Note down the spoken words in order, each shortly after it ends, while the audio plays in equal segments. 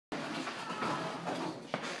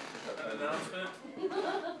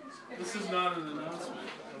This is not an announcement.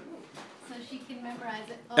 So she can memorize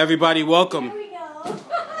it. Oh. Everybody, welcome. There we go.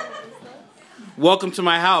 Welcome to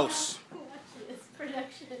my house.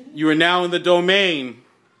 You are now in the domain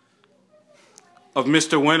of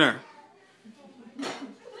Mr. Winner.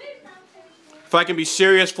 If I can be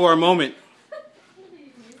serious for a moment,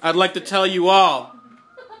 I'd like to tell you all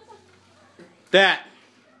that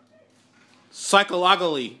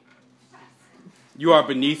psychologically, you are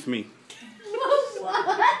beneath me.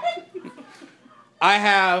 What? I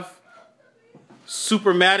have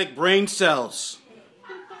supermatic brain cells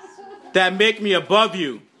that make me above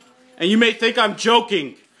you. And you may think I'm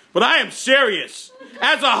joking, but I am serious.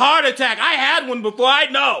 As a heart attack, I had one before, I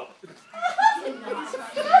know.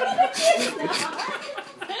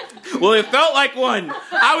 Well, it felt like one.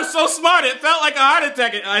 I was so smart, it felt like a heart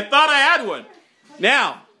attack. I thought I had one.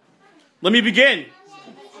 Now, let me begin.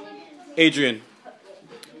 Adrian,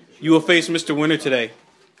 you will face Mr. Winner today.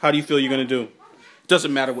 How do you feel you're going to do?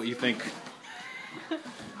 Doesn't matter what you think.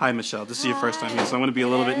 Hi, Michelle. This is your first time here, so I'm going to be a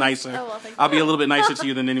little bit nicer. Oh, well, I'll be a little bit nicer to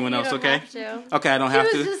you than anyone else, okay? Have to. Okay, I don't have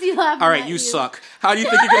to. Just laughing All right, at you suck. How do you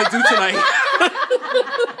think you're going to do tonight?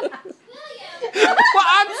 Well,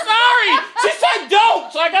 I'm sorry. She said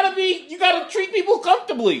don't, so you gotta treat people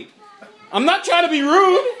comfortably. I'm not trying to be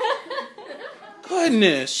rude.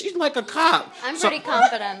 Goodness, she's like a cop. I'm pretty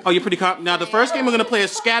confident. Oh, you're pretty confident. Now, the first game we're gonna play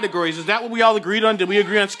is categories. Is that what we all agreed on? Did we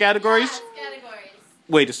agree on categories? Categories.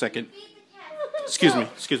 Wait a second. Excuse me.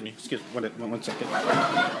 One second.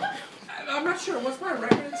 I'm not sure. What's my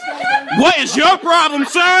record? What is your problem,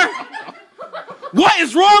 sir? What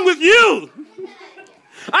is wrong with you?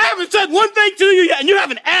 I haven't said one thing to you yet, and you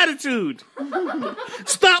have an attitude.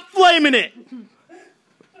 Stop flaming it.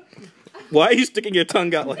 Why are you sticking your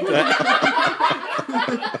tongue out like that?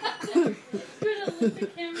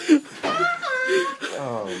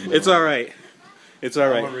 It's all right. It's all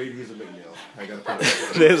right.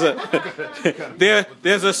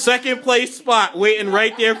 There's a second place spot waiting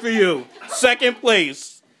right there for you. Second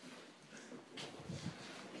place.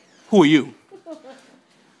 Who are you?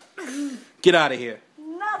 Get out of here.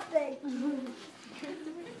 Nothing.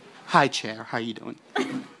 Hi, Chair. How you doing?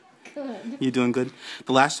 Good. You doing good?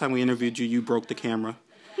 The last time we interviewed you, you broke the camera,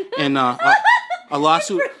 and a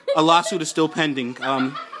lawsuit is still pending.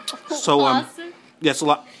 Lawsuit? Yes,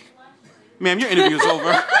 Ma'am, your interview is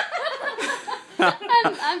over.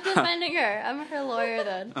 I'm defending her. I'm her lawyer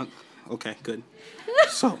then. Okay, good.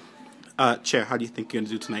 So, Chair, how do you think you're gonna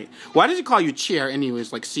do tonight? Why does he call you Chair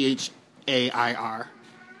anyways? Like CHAIR.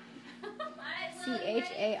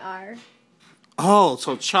 CHAR. Oh,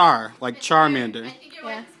 so Char, like Charmander.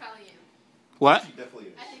 Yeah. What?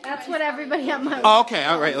 That's what everybody on my. Oh, okay,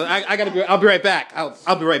 all right. I gotta be. I'll be right back.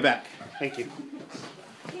 I'll be right back. Thank you.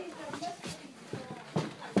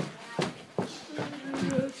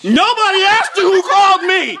 Nobody asked you who called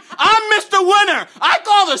me. I'm Mr. Winner. I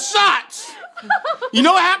call the shots. You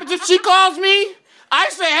know what happens if she calls me? I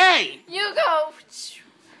say, hey. You go.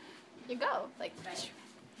 You go like.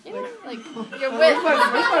 You know, like your whip.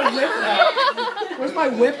 Where's my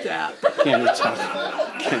whipped app? Can't be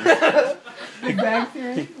tough. Big Bang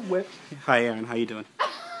Theory. Whip. Hi, Aaron. How you doing?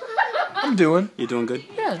 I'm doing. You doing good?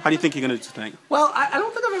 Yeah. How do you think you're gonna do tonight? Well, I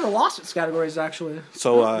don't think I've ever lost its categories actually.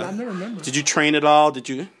 So, I never remember. did you train at all? Did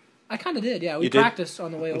you? I kind of did. Yeah, we You did? practiced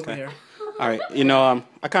on the way over Okay. here. All right. You know,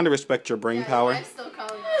 I kind of respect your brain power I'm still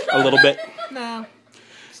calling a little bit. No.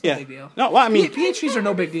 Yeah. Big deal. No, well, I mean, PhDs are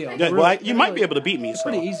no big deal. yeah, well, you might be able to beat me. So.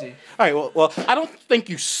 Pretty easy. All right. Well, I don't think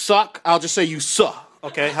you suck. I'll just say you suck.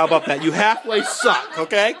 Okay. How about that? You halfway suck.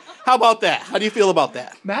 Okay. How about that? How do you feel about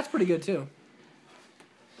that? Math's pretty good too.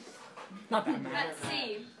 Not bad, man. Let's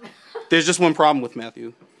see. There's just one problem with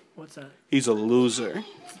Matthew. What's that? He's a loser,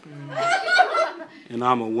 and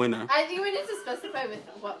I'm a winner. I think we need to specify with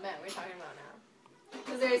what Matt we're talking about now.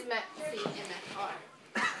 Because there's Matt C and Matt R.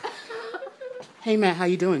 Hey, Matt. How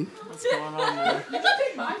you doing? What's going on, man?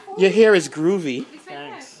 Your hair is groovy.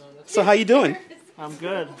 Thanks. So how you doing? I'm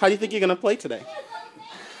good. How do you think you're gonna play today?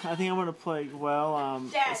 I think I'm gonna play well,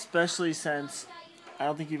 especially since I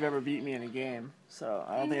don't think you've ever beat me in a game. So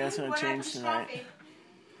I don't think that's gonna change tonight.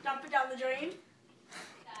 Dump it down the drain.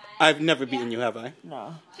 I've never beaten you, have I?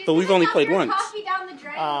 No. But we've only played once. Coffee down the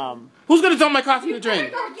drain. Who's gonna dump my coffee in the drain?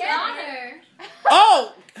 Daughter.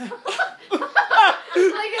 Oh!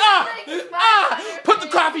 Like, Put the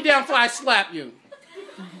coffee down before I slap you.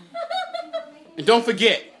 And don't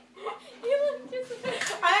forget.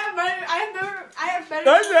 I have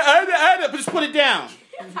better. Just put it down.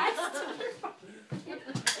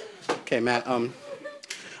 Okay, Matt. I'm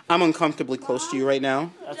I'm uncomfortably close to you right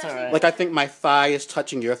now. That's alright. Like I think my thigh is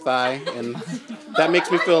touching your thigh, and that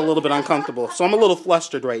makes me feel a little bit uncomfortable. So I'm a little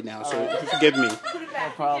flustered right now. So forgive me. No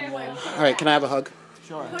problem, man. All right, can I have a hug?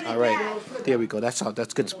 Sure. All right, there we go. That's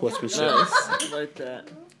good sportsmanship. Nice. Like that.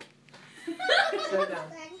 Sit down.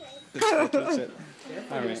 Good sportsmanship.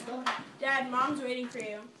 All right. Dad, Mom's waiting for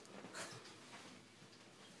you.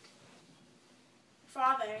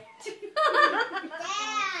 Father.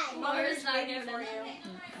 Mother's not waiting giving for it. you.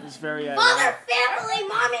 It's very ironic. Father, family,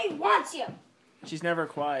 Mommy wants you. She's never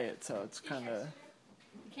quiet, so it's kind of...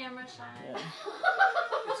 Camera shy. Yeah.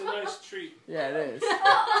 It's a nice treat. Yeah, it is.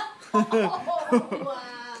 Wow.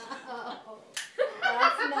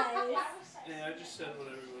 That's nice. Yeah, I just said what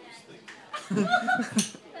everyone was thinking.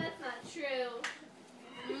 That's not true.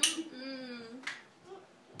 Mm-mm.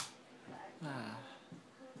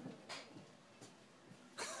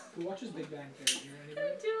 Who watches Big Bang Theory? Do you know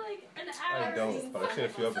anybody? Do like an hour. I don't, but I've seen a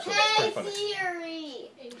few episodes. It's pretty funny.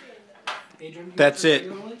 Adrian, do you That's watch it.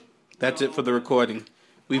 regularly? That's it for the recording.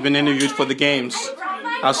 We've been interviewed for the games.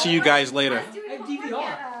 I'll see you guys later. I have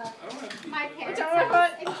DVR. My parents.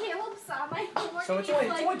 And Caleb saw my homework. So it's only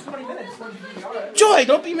 20 minutes. It's not DVR. Joy,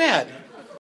 don't be mad.